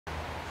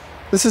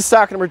This is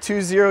stock number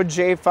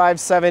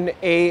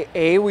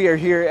 20J57AA. We are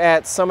here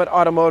at Summit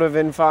Automotive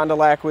in Fond du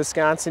Lac,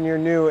 Wisconsin, your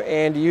new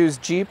and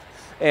used Jeep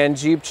and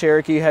Jeep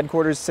Cherokee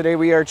headquarters. Today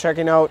we are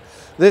checking out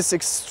this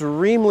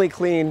extremely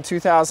clean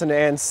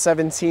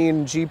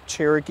 2017 Jeep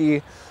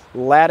Cherokee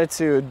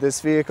Latitude. This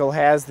vehicle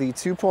has the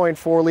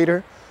 2.4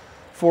 liter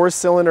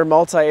four-cylinder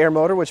multi-air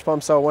motor, which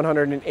pumps out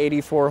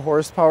 184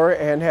 horsepower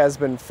and has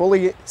been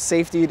fully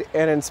safetied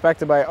and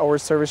inspected by our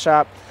service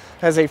shop.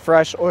 Has a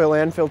fresh oil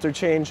and filter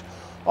change.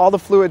 All the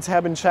fluids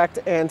have been checked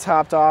and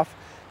topped off,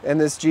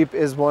 and this Jeep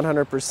is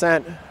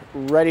 100%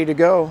 ready to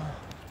go.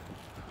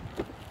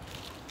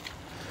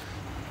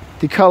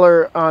 The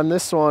color on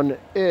this one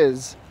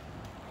is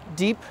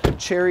deep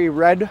cherry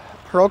red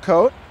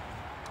Pearlcoat.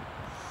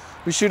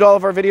 We shoot all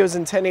of our videos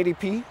in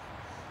 1080p,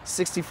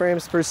 60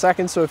 frames per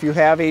second, so if you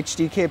have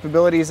HD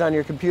capabilities on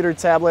your computer,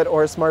 tablet,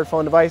 or a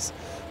smartphone device,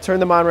 turn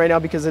them on right now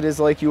because it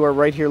is like you are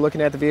right here looking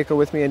at the vehicle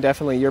with me, and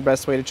definitely your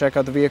best way to check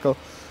out the vehicle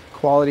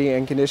quality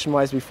and condition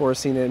wise before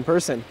seeing it in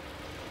person.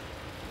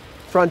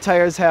 Front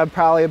tires have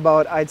probably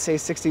about, I'd say,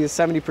 60 to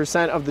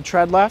 70% of the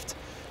tread left.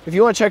 If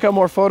you want to check out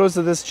more photos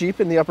of this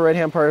Jeep, in the upper right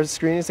hand part of the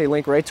screen is a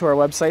link right to our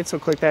website, so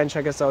click that and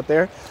check us out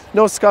there.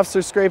 No scuffs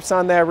or scrapes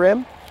on that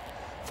rim.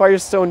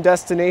 Firestone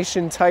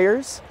destination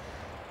tires.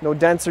 No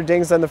dents or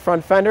dings on the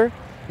front fender.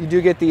 You do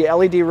get the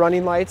LED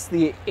running lights,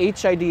 the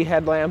HID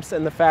headlamps,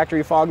 and the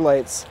factory fog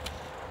lights.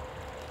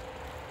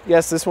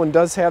 Yes, this one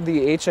does have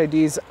the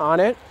HIDs on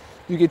it.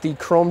 You get the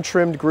chrome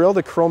trimmed grille,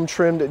 the chrome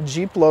trimmed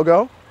Jeep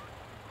logo.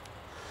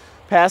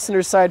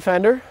 Passenger side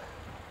fender,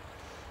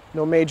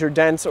 no major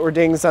dents or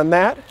dings on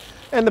that.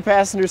 And the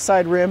passenger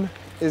side rim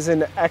is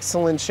in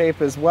excellent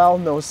shape as well,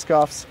 no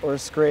scuffs or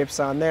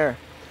scrapes on there.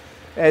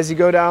 As you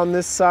go down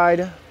this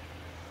side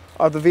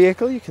of the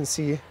vehicle, you can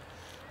see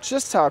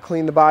just how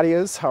clean the body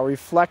is, how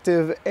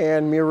reflective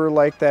and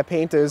mirror-like that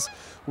paint is.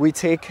 We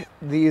take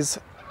these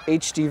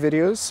HD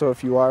videos, so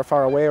if you are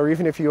far away or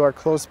even if you are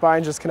close by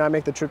and just cannot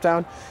make the trip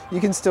down,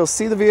 you can still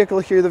see the vehicle,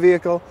 hear the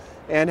vehicle,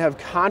 and have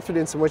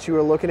confidence in what you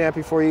were looking at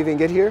before you even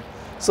get here,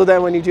 so that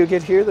when you do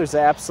get here, there's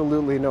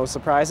absolutely no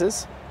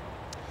surprises.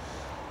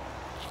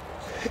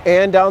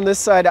 And down this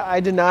side, I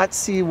did not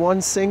see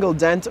one single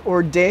dent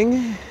or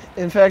ding.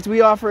 In fact, we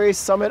offer a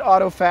Summit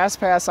Auto Fast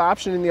Pass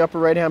option in the upper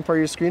right hand part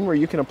of your screen where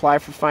you can apply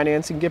for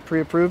financing, get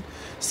pre-approved,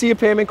 see a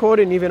payment quote,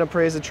 and even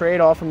appraise a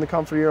trade, all from the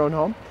comfort of your own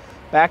home.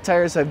 Back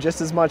tires have just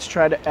as much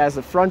tread as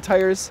the front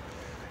tires,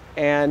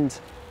 and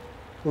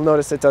you'll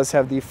notice it does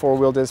have the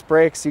four-wheel disc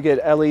brakes. You get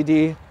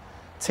LED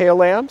tail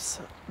lamps.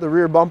 The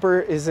rear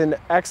bumper is in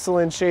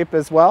excellent shape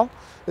as well.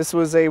 This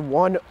was a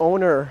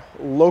one-owner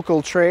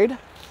local trade,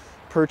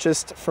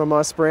 purchased from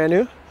us brand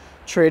new,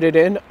 traded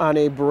in on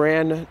a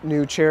brand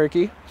new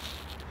Cherokee.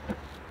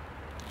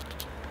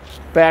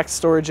 Back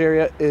storage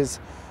area is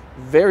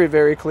very,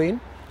 very clean.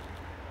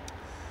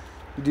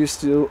 You do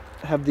still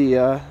have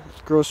the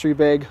grocery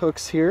bag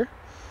hooks here,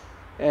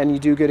 and you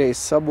do get a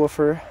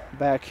subwoofer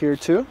back here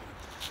too.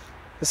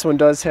 This one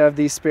does have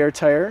the spare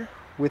tire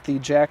with the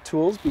jack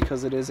tools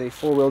because it is a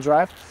four-wheel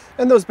drive,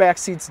 and those back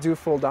seats do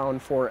fold down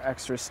for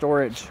extra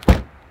storage.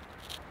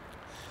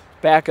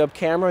 Backup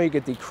camera, you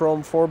get the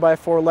chrome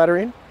 4x4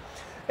 lettering,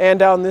 and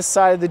down this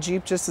side of the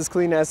Jeep, just as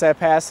clean as that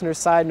passenger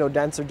side, no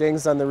dents or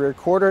dings on the rear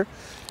quarter,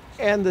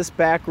 and this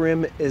back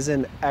rim is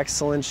in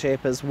excellent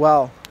shape as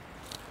well.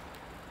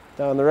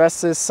 Down the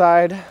rest of this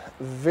side,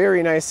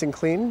 very nice and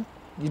clean.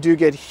 You do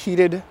get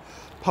heated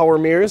power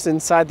mirrors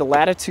inside. The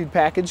Latitude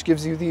package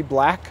gives you the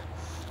black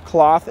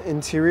cloth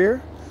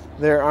interior.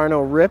 There are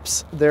no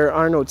rips, there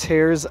are no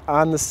tears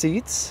on the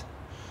seats.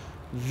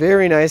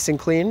 Very nice and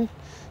clean.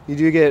 You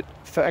do get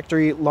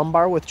factory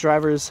lumbar with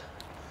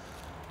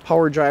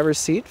power driver's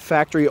seat,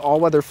 factory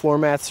all-weather floor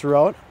mats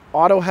throughout,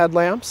 auto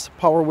headlamps,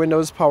 power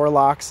windows, power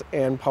locks,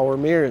 and power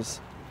mirrors.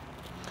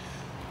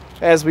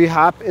 As we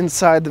hop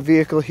inside the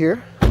vehicle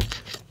here,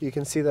 you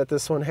can see that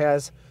this one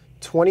has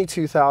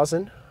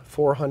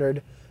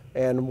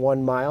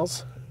 22,401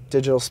 miles,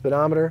 digital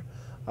speedometer,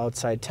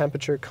 outside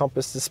temperature,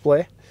 compass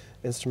display.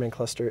 Instrument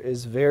cluster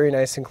is very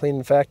nice and clean.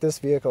 In fact, this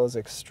vehicle is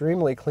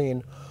extremely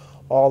clean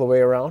all the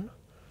way around.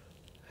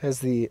 Has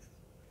the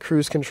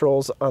cruise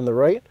controls on the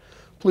right,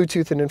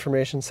 Bluetooth and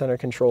information center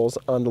controls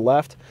on the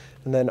left,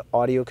 and then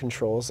audio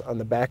controls on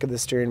the back of the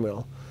steering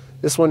wheel.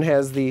 This one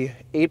has the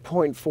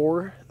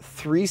 8.4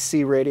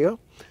 3C radio,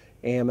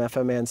 AM,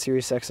 FM, and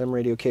Sirius XM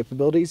radio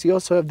capabilities. You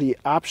also have the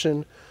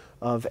option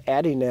of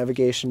adding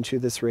navigation to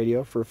this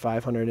radio for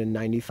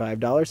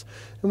 $595,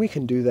 and we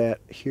can do that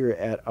here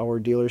at our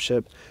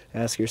dealership.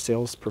 Ask your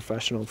sales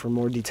professional for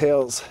more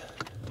details.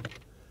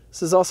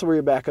 This is also where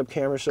your backup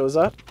camera shows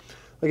up.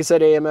 Like I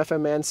said, AM,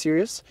 FM, and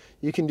Sirius.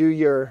 You can do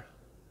your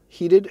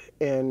heated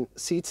and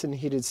seats and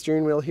heated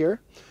steering wheel here.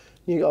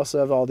 You also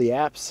have all the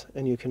apps,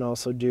 and you can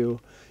also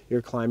do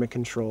your climate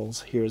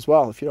controls here as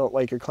well. If you don't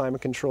like your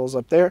climate controls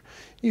up there,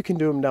 you can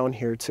do them down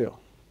here too.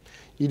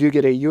 You do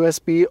get a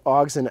USB,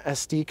 AUX, and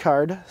SD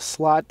card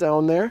slot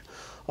down there.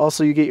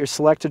 Also, you get your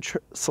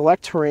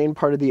Selec-Terrain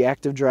part of the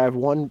Active Drive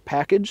 1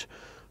 package,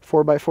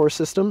 4x4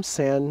 system,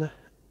 sand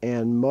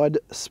and mud,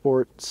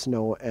 sport,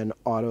 snow, and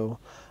auto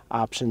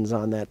options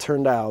on that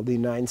turn dial. The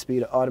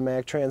 9-speed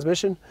automatic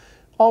transmission,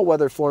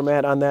 all-weather floor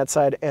mat on that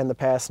side, and the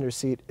passenger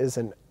seat is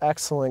in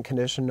excellent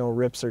condition, no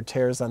rips or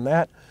tears on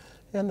that,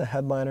 and the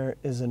headliner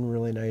is in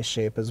really nice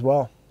shape as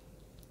well.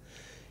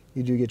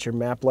 You do get your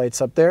map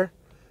lights up there.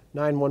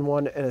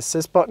 911 and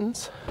assist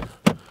buttons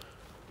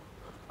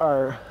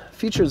are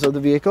features of the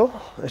vehicle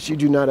that you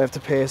do not have to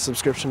pay a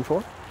subscription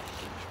for.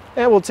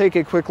 And we'll take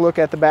a quick look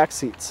at the back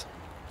seats,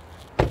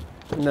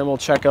 and then we'll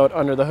check out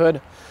under the hood.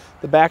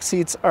 The back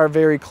seats are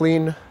very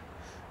clean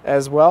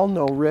as well,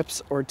 no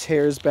rips or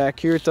tears back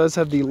here. It does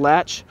have the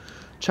Latch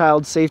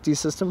child safety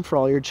system for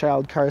all your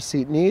child car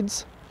seat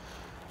needs,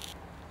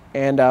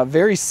 and a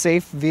very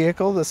safe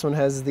vehicle. This one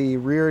has the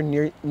rear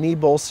knee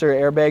bolster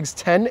airbags,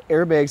 10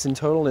 airbags in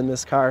total in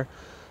this car,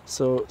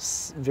 so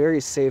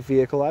very safe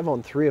vehicle. I've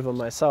owned 3 of them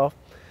myself.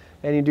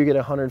 And you do get a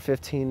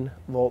 115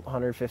 volt,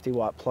 150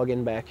 watt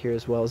plug-in back here,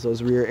 as well as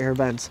those rear air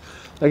vents.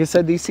 Like I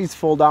said, these seats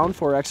fold down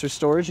for extra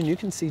storage, and you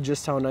can see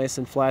just how nice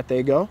and flat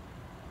they go.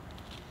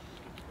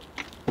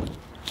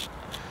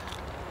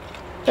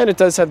 And it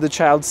does have the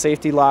child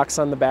safety locks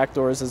on the back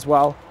doors as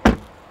well.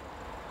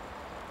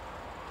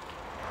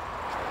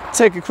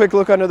 Take a quick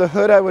look under the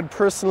hood. I would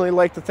personally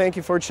like to thank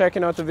you for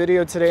checking out the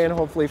video today, and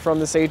hopefully from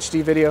this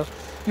HD video,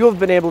 you'll have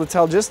been able to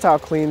tell just how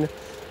clean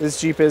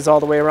this Jeep is all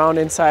the way around,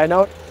 inside and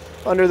out.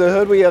 Under the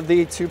hood, we have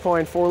the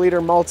 2.4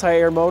 liter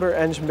multi-air motor.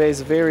 Engine bay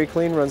is very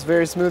clean, runs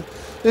very smooth.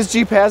 This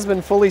Jeep has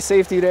been fully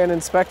safetied and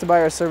inspected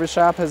by our service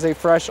shop, has a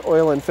fresh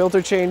oil and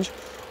filter change.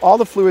 All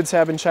the fluids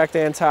have been checked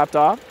and topped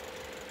off.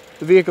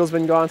 The vehicle's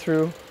been gone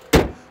through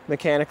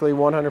mechanically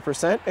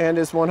 100% and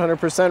is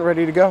 100%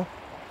 ready to go.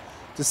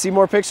 To see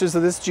more pictures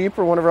of this Jeep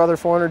or one of our other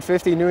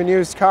 450 new and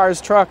used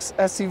cars, trucks,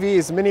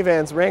 SUVs,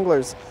 minivans,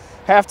 Wranglers,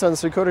 half tons,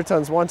 3/4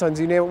 tons, 1 tons,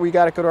 you name it, we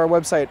got it. Go to our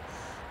website,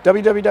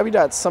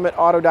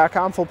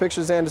 www.summitauto.com. Full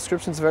pictures and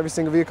descriptions of every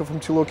single vehicle from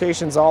 2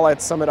 locations, all at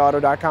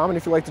summitauto.com. And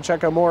if you'd like to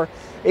check out more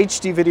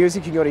HD videos,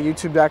 you can go to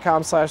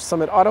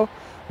youtube.com/summitauto.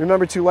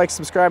 Remember to like,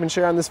 subscribe, and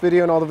share on this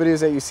video and all the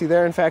videos that you see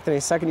there. In fact, in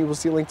a second, you will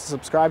see a link to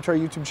subscribe to our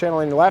YouTube channel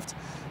on your left,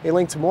 a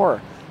link to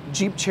more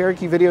Jeep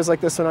Cherokee videos like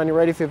this one on your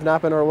right. If you have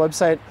not been to our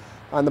website,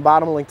 on the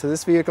bottom, a link to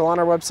this vehicle on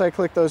our website.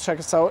 Click those, check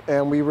us out,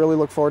 and we really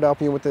look forward to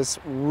helping you with this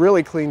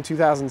really clean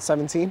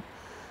 2017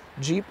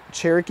 Jeep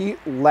Cherokee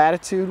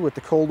Latitude with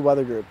the cold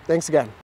weather group. Thanks again.